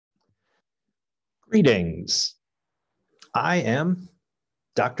Greetings. I am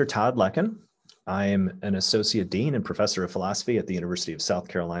Dr. Todd Lekan. I am an Associate Dean and Professor of Philosophy at the University of South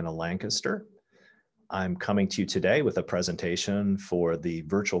Carolina, Lancaster. I'm coming to you today with a presentation for the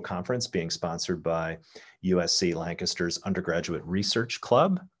virtual conference being sponsored by USC Lancaster's Undergraduate Research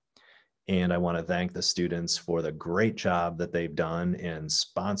Club. And I want to thank the students for the great job that they've done in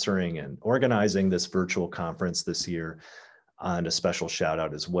sponsoring and organizing this virtual conference this year. And a special shout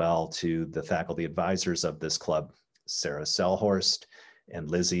out as well to the faculty advisors of this club, Sarah Selhorst and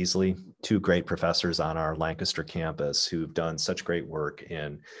Liz Easley, two great professors on our Lancaster campus who've done such great work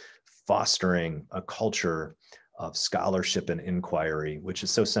in fostering a culture of scholarship and inquiry, which is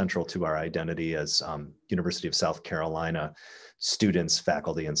so central to our identity as University of South Carolina students,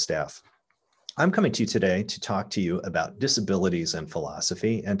 faculty, and staff. I'm coming to you today to talk to you about disabilities and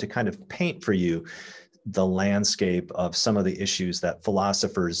philosophy and to kind of paint for you the landscape of some of the issues that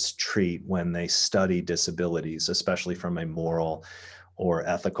philosophers treat when they study disabilities, especially from a moral or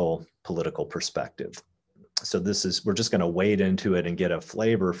ethical, political perspective. So we're just going to wade into it and get a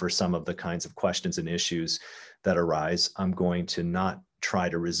flavor for some of the kinds of questions and issues that arise. I'm going to not try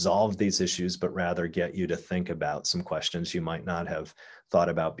to resolve these issues, but rather get you to think about some questions you might not have thought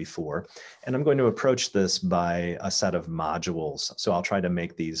about before. And I'm going to approach this by a set of modules. So I'll try to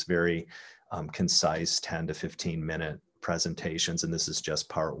make these very concise 10 to 15 minute presentations. And this is just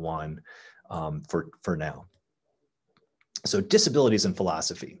part one for now. So disabilities and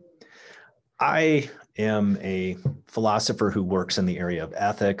philosophy. I am a philosopher who works in the area of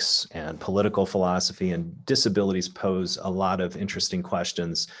ethics and political philosophy, and disabilities pose a lot of interesting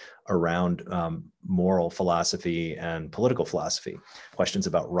questions around moral philosophy and political philosophy. Questions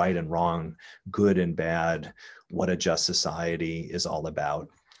about right and wrong, good and bad, what a just society is all about.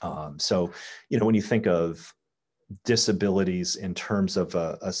 So, when you think of disabilities in terms of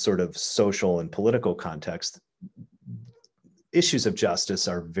a sort of social and political context, issues of justice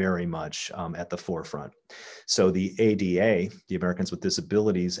are very much at the forefront. So the ADA, the Americans with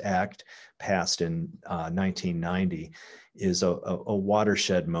Disabilities Act, passed in 1990, is a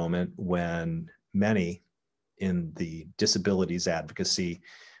watershed moment when many in the disabilities advocacy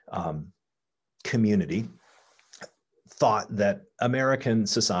community thought that American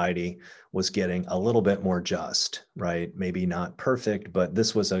society was getting a little bit more just, right? Maybe not perfect, but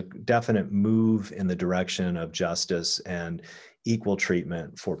this was a definite move in the direction of justice and equal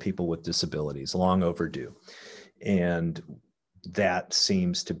treatment for people with disabilities, long overdue. And that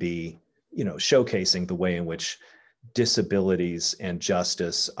seems to be, showcasing the way in which disabilities and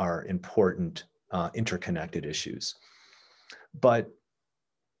justice are important, interconnected issues. But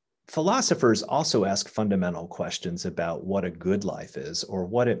philosophers also ask fundamental questions about what a good life is, or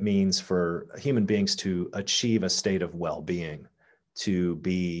what it means for human beings to achieve a state of well-being, to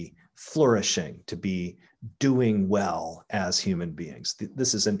be flourishing, to be doing well as human beings.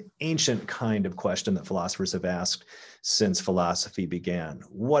 This is an ancient kind of question that philosophers have asked since philosophy began.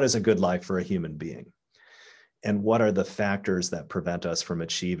 What is a good life for a human being? And what are the factors that prevent us from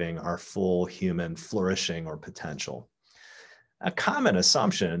achieving our full human flourishing or potential? A common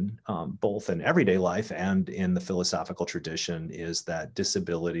assumption, both in everyday life and in the philosophical tradition, is that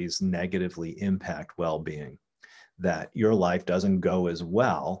disabilities negatively impact well-being, that your life doesn't go as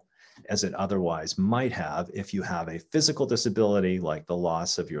well as it otherwise might have if you have a physical disability like the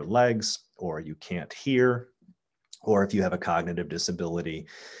loss of your legs, or you can't hear, or if you have a cognitive disability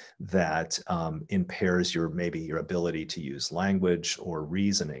that impairs maybe your ability to use language or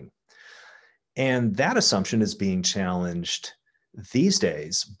reasoning. And that assumption is being challenged these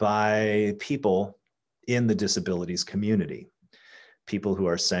days by people in the disabilities community. People who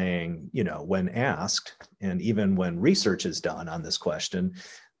are saying, when asked, and even when research is done on this question,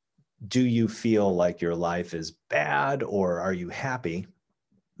 do you feel like your life is bad or are you happy?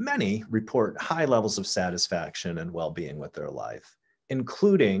 Many report high levels of satisfaction and well-being with their life,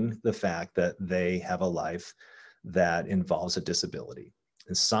 including the fact that they have a life that involves a disability.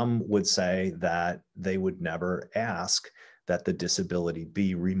 And some would say that they would never ask that the disability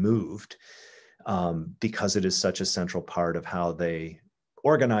be removed because it is such a central part of how they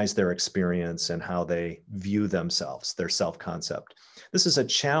organize their experience and how they view themselves, their self-concept. This is a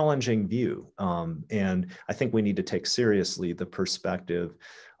challenging view, and I think we need to take seriously the perspective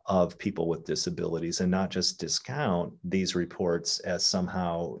of people with disabilities and not just discount these reports as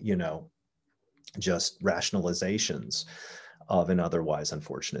somehow, just rationalizations of an otherwise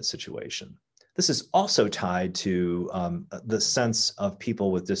unfortunate situation. This is also tied to the sense of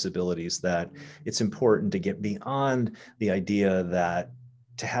people with disabilities that it's important to get beyond the idea that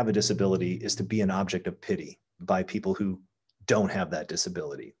to have a disability is to be an object of pity by people who don't have that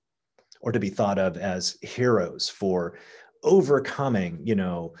disability, or to be thought of as heroes for overcoming,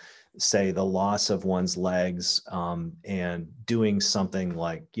 say the loss of one's legs, and doing something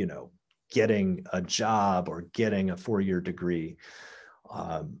like, getting a job or getting a 4-year degree.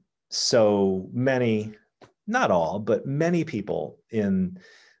 So many, not all, but many people in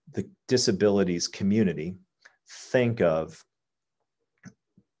the disabilities community think of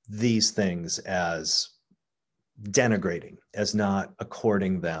these things as denigrating, as not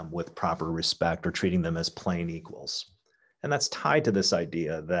according them with proper respect or treating them as plain equals. And that's tied to this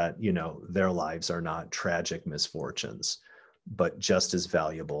idea that, their lives are not tragic misfortunes, but just as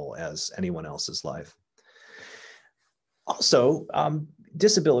valuable as anyone else's life. Also,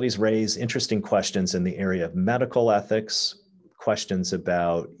 disabilities raise interesting questions in the area of medical ethics, questions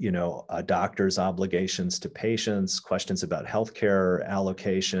about, a doctor's obligations to patients, questions about healthcare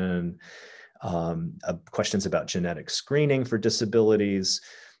allocation, questions about genetic screening for disabilities.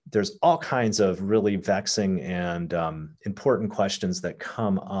 There's all kinds of really vexing and important questions that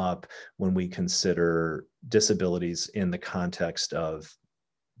come up when we consider disabilities in the context of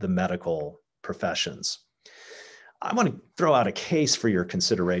the medical professions. I want to throw out a case for your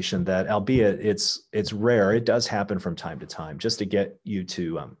consideration that, albeit it's rare, it does happen from time to time, just to get you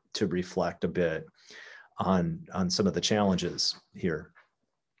to reflect a bit on some of the challenges here.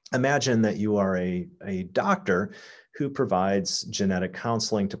 Imagine that you are a doctor who provides genetic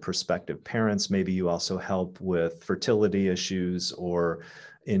counseling to prospective parents. Maybe you also help with fertility issues or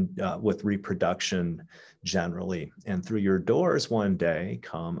with reproduction generally. And through your doors one day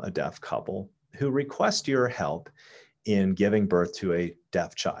come a deaf couple who request your help in giving birth to a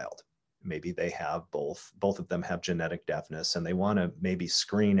deaf child. Maybe they have both of them have genetic deafness, and they want to maybe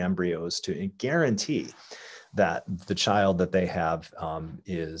screen embryos to guarantee that the child that they have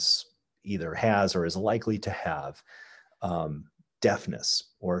is either has or is likely to have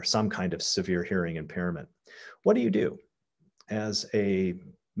deafness or some kind of severe hearing impairment. What do you do? As a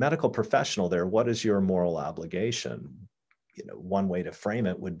medical professional there, what is your moral obligation? One way to frame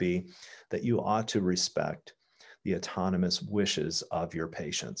it would be that you ought to respect the autonomous wishes of your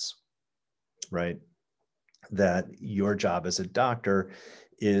patients, right? That your job as a doctor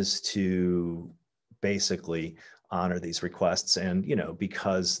is to basically honor these requests. And,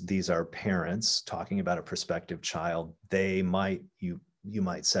 because these are parents talking about a prospective child, you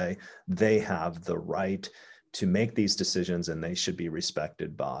might say they have the right to make these decisions, and they should be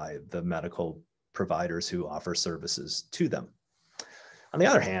respected by the medical providers who offer services to them. On the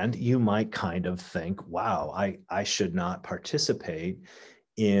other hand, you might kind of think, wow, I should not participate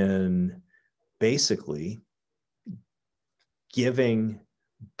in basically giving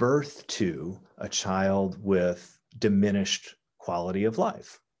birth to a child with diminished quality of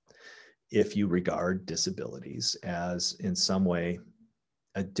life. If you regard disabilities as in some way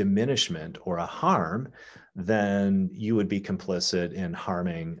a diminishment or a harm, then you would be complicit in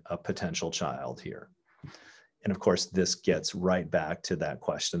harming a potential child here. And of course, this gets right back to that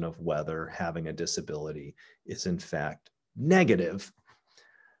question of whether having a disability is in fact negative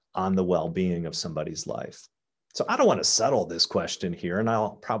on the well-being of somebody's life. So I don't want to settle this question here, and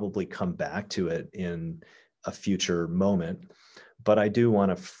I'll probably come back to it in a future moment, but I do want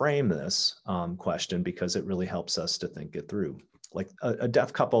to frame this question because it really helps us to think it through. Like a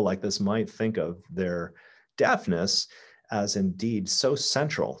deaf couple like this might think of their deafness as indeed so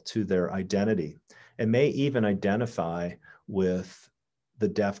central to their identity, and may even identify with the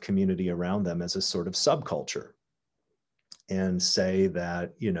deaf community around them as a sort of subculture, and say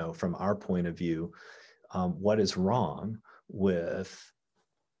that, from our point of view, what is wrong with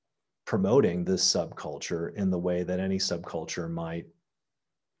promoting this subculture in the way that any subculture might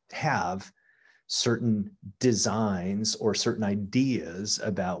have certain designs or certain ideas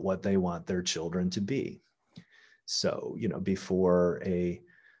about what they want their children to be. So, before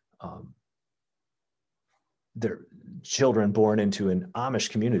their children born into an Amish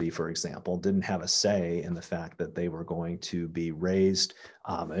community, for example, didn't have a say in the fact that they were going to be raised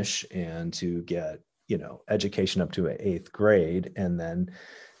Amish and to get, education up to an 8th grade and then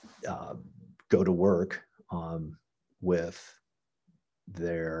go to work with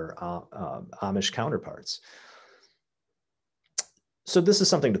their Amish counterparts. So this is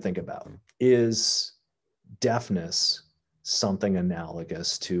something to think about. Is deafness something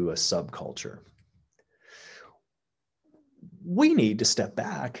analogous to a subculture? We need to step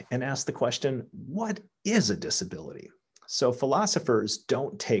back and ask the question, what is a disability? So philosophers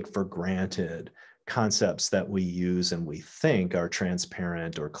don't take for granted concepts that we use and we think are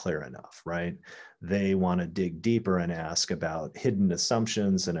transparent or clear enough, right? They want to dig deeper and ask about hidden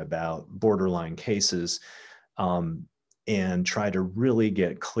assumptions and about borderline cases. and try to really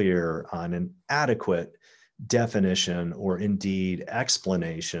get clear on an adequate definition or indeed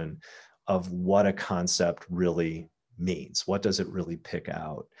explanation of what a concept really means. What does it really pick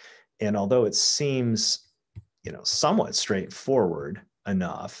out? And although it seems, somewhat straightforward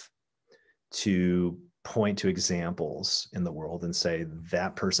enough to point to examples in the world and say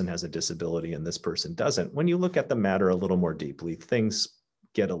that person has a disability and this person doesn't, when you look at the matter a little more deeply, things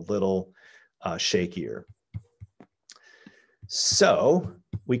get a little shakier. So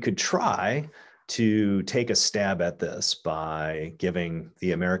we could try to take a stab at this by giving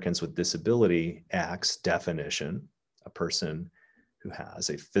the Americans with Disability Act's definition: a person who has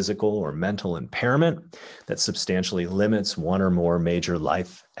a physical or mental impairment that substantially limits one or more major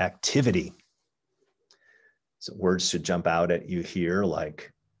life activity. So words should jump out at you here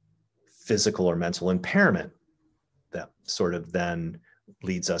like physical or mental impairment. That sort of then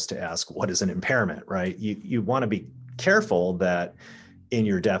leads us to ask, what is an impairment, right? You want to be careful that in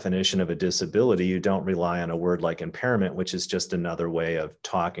your definition of a disability, you don't rely on a word like impairment, which is just another way of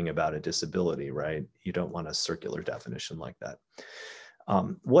talking about a disability, right? You don't want a circular definition like that.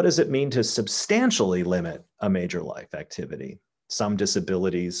 What does it mean to substantially limit a major life activity? Some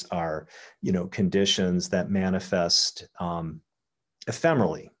disabilities are, conditions that manifest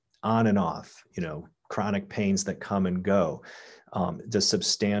ephemerally, on and off, chronic pains that come and go. Does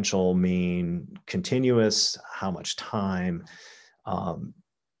substantial mean continuous? How much time?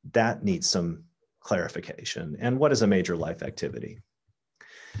 That needs some clarification. And what is a major life activity?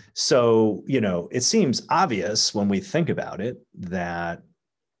 So, it seems obvious when we think about it that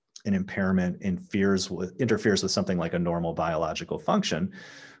an impairment interferes with something like a normal biological function,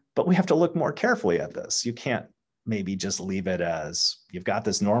 but we have to look more carefully at this. You can't maybe just leave it as you've got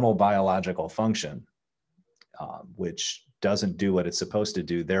this normal biological function, which doesn't do what it's supposed to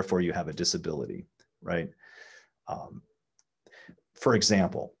do, therefore you have a disability, right? For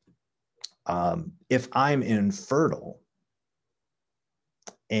example, if I'm infertile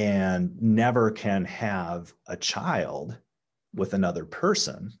and never can have a child with another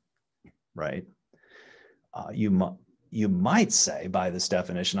person, right? You might say by this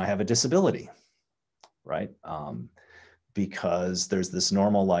definition, I have a disability, right? Because there's this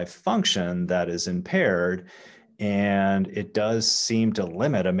normal life function that is impaired, and it does seem to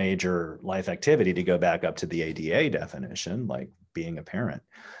limit a major life activity, to go back up to the ADA definition, like being a parent.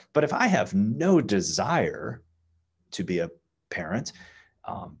 But if I have no desire to be a parent,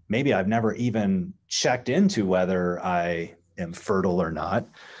 maybe I've never even checked into whether I am fertile or not,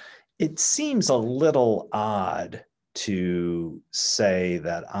 it seems a little odd to say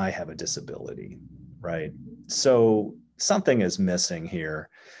that I have a disability, right? So something is missing here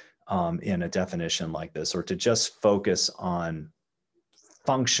in a definition like this, or to just focus on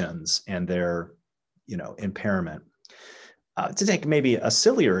functions and their, impairment. To take maybe a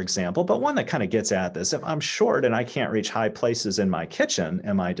sillier example, but one that kind of gets at this: if I'm short and I can't reach high places in my kitchen,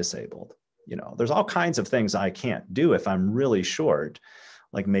 am I disabled? There's all kinds of things I can't do if I'm really short.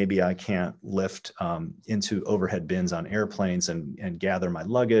 Like maybe I can't lift into overhead bins on airplanes and gather my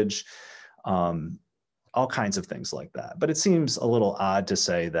luggage, all kinds of things like that. But it seems a little odd to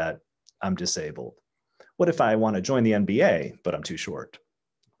say that I'm disabled. What if I want to join the NBA, but I'm too short,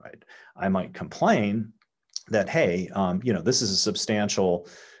 right? I might complain that, hey, this is a substantial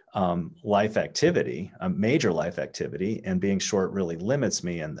life activity, a major life activity, and being short really limits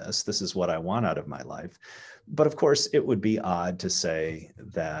me in this. This is what I want out of my life. But of course, it would be odd to say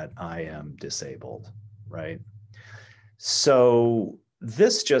that I am disabled, right? So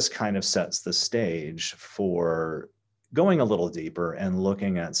this just kind of sets the stage for going a little deeper and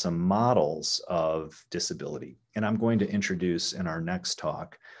looking at some models of disability. And I'm going to introduce in our next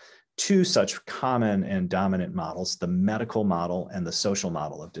talk two such common and dominant models: the medical model and the social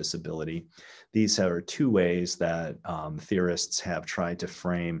model of disability. These are two ways that theorists have tried to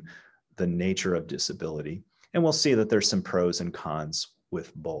frame the nature of disability. And we'll see that there's some pros and cons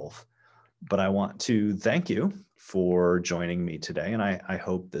with both. But I want to thank you for joining me today. And I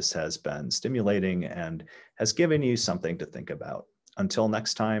hope this has been stimulating and has given you something to think about. Until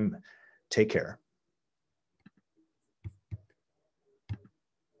next time, take care.